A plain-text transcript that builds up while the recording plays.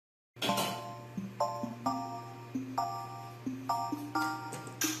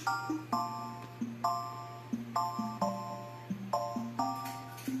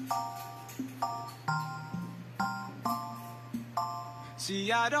See,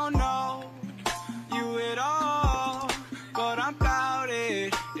 I don't know you at all, but I'm bout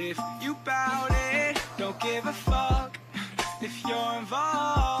it. If you bout it, don't give a fuck if you're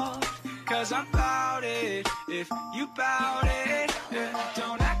involved, cause I'm bout it. If you bout it, yeah.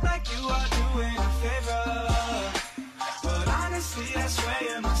 Don't act like you are doing a favor, but honestly I swear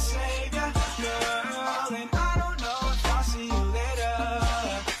you're my savior, girl. And I don't know if I'll see you later,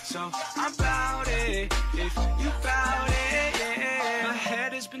 so I'm bout it. If you bout it, yeah. My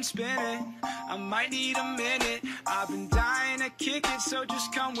head has been spinning, I might need a minute. I've been dying to kick it, so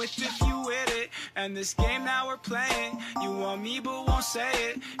just come with if you with it. And this game that we're playing, you want me but won't say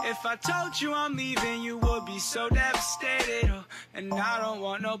it. If I told you I'm leaving, you would be so devastated. Oh, and I don't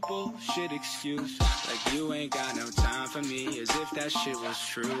want no bullshit excuse, like you ain't got no time for me, as if that shit was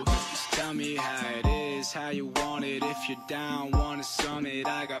true. Just tell me how it is, how you want it. If you're down, wanna summit,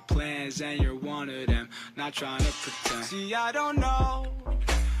 I got plans and you're one of them. Not trying to pretend. See, I don't know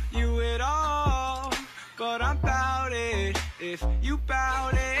you at all, but I'm bout it. If you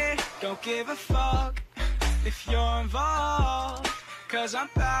bout it, don't give a fuck if you're involved, cause I'm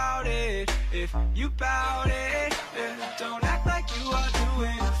bout it. If you bout it, yeah. Don't act like you are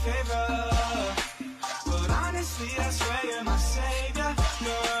doing a favor, but honestly I swear you're my savior,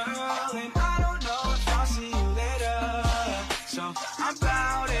 girl. And I don't know if I'll see you later, so I'm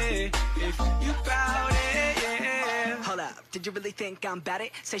bout it. If you bout it, yeah. Hold up, did you really think I'm bad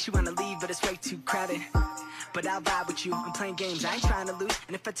it? Say she wanna leave, but it's way too crowded. But I'll vibe with you, I'm playing games, I ain't trying to lose.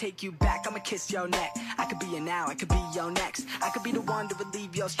 And if I take you back, I'ma kiss your neck. I could be your now, I could be your next. I could be the one to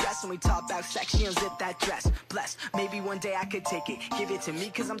relieve your stress. When we talk about sex, she unzip that dress. Bless, maybe one day I could take it. Give it to me,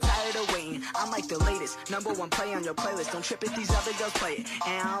 cause I'm tired of waiting. I'm like the latest, #1 play on your playlist. Don't trip if these other girls play it.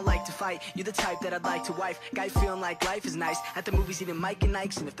 And I don't like to fight, you're the type that I'd like to wife. Guy feeling like life is nice, at the movies eating Mike and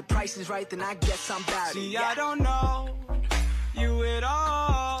Ike's. And if the price is right, then I guess I'm bout it. See, I don't know you at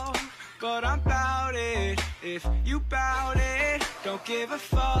all, but I'm bout it. If you bout it, don't give a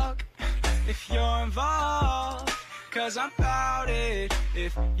fuck if you're involved, cause I'm bout it.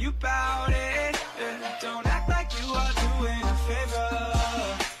 If you bout it, yeah. Don't act like you are doing a favor,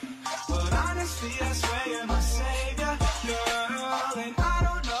 but honestly I swear you're my savior, girl. And I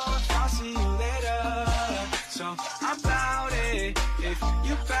don't know if I'll see you later, so I'm bout it. If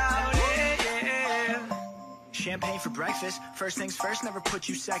you bout it, yeah. Champagne for breakfast, first things first, never put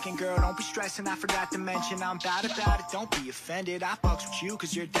you second. Girl, don't be stressing, I forgot to mention I'm bad about it, don't be offended. I fucks with you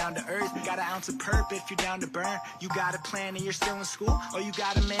cause you're down to earth. Got an ounce of perp if you're down to burn. You got a plan and you're still in school, or you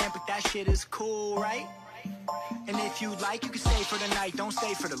got a man but that shit is cool, right? And if you like, you can stay for the night. Don't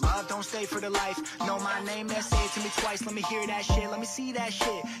stay for the love, don't stay for the life. Know my name, then say it to me twice. Let me hear that shit, let me see that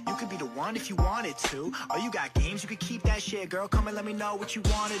shit. You could be the one if you wanted to, or you got games, you could keep that shit. Girl, come and let me know what you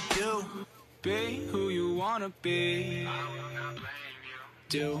wanna do. Be who you wanna be, I will not blame you.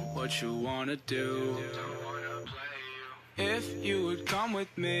 Do what you wanna do, don't wanna play you. If you would come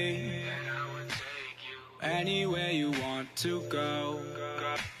with me, then I would take you anywhere you want to go.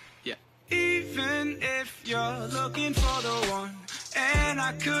 Yeah. Even if you're looking for the one, and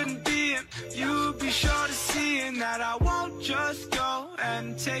I couldn't be him, you'd be sure to see in that I won't just go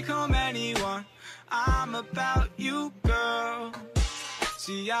and take home anyone. I'm about you, girl.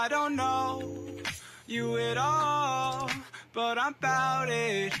 See, I don't know you at all, but I'm bout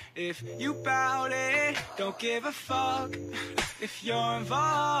it. If you bout it, don't give a fuck if you're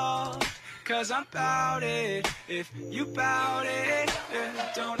involved, cause I'm bout it. If you bout it,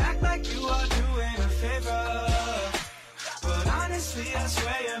 yeah. Don't act like you are doing a favor, but honestly I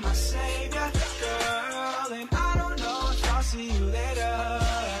swear you're my savior, girl. And I don't know if I'll see you later,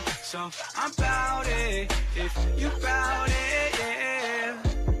 so I'm bout it. If you bout it, yeah.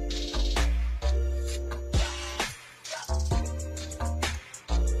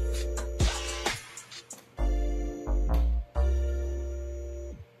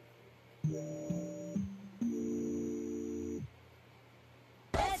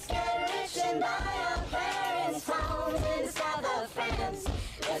 Let's get rich and buy our parents' homes in the south of France.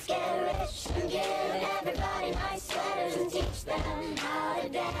 Let's get rich and give everybody nice sweaters and teach them how to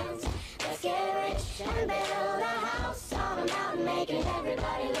dance. Let's get rich and build a house on a mountain, making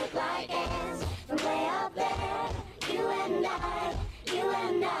everybody look like ants. From way up there, you and I, you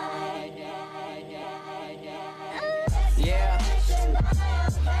and I. Yeah.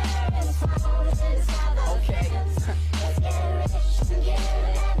 Okay.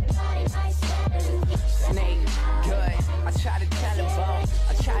 Snake, good. I try to tell him both.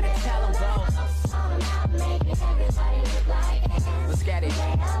 I try to tell him both. Let's get it.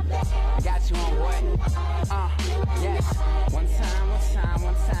 Got you on what? Yes. One time.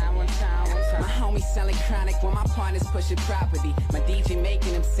 My homie selling chronic when my partners pushing property. My DJ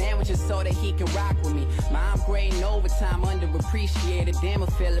was just so that he can rock with me. My I'm grading overtime, underappreciated. Damn, I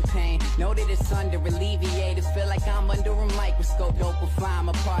feel the pain. Know that it's under alleviated. Feel like I'm under a microscope. Dopify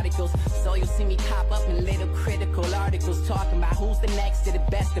my particles. So you'll see me pop up in little critical articles talking about who's the next to the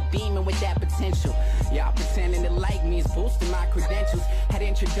best of beaming with that potential. Y'all pretending to like me is boosting my credentials. Had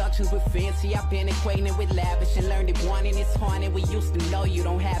introductions with fancy, I've been equating with lavish and learned it wanting is haunted. We used to know you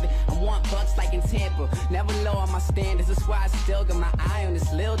don't have it. I want bucks like in Tampa, never lower my standards. That's why I still got my eye on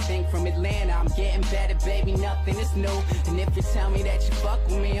this little thing from Atlanta. I'm getting better, baby, nothing is new. And if you tell me that you fuck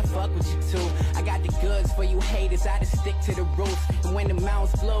with me, I fuck with you too. I got the goods for you haters, I just stick to the roots. And when the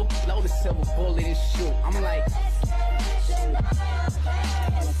mountains blow, blow the silver bullet and shoot. I'm like,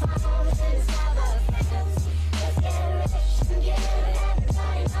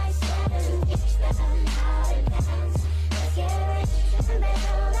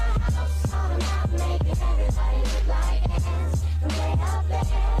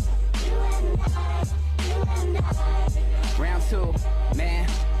 round two, man.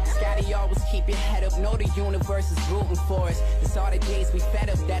 Gotta always keep your head up, know the universe is rooting for us. It's all the days we fed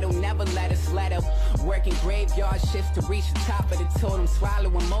up that'll never let us let up. Working graveyard shifts to reach the top of the totem.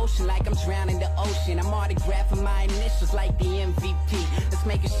 Swallow emotion like I'm drowning the ocean. I'm autographing my initials like the MVP. Let's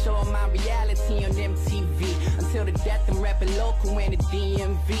make a show of my reality on MTV. Until the death I'm repping local in the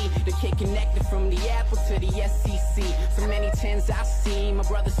DMV. The kid connected from the Apple to the SEC. So many tens I see, my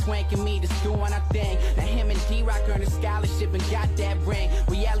brother swanking me, just doing our thing. Now him and D-Rock earned a scholarship and got that ring.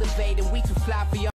 We elevated, we too fly for y'all.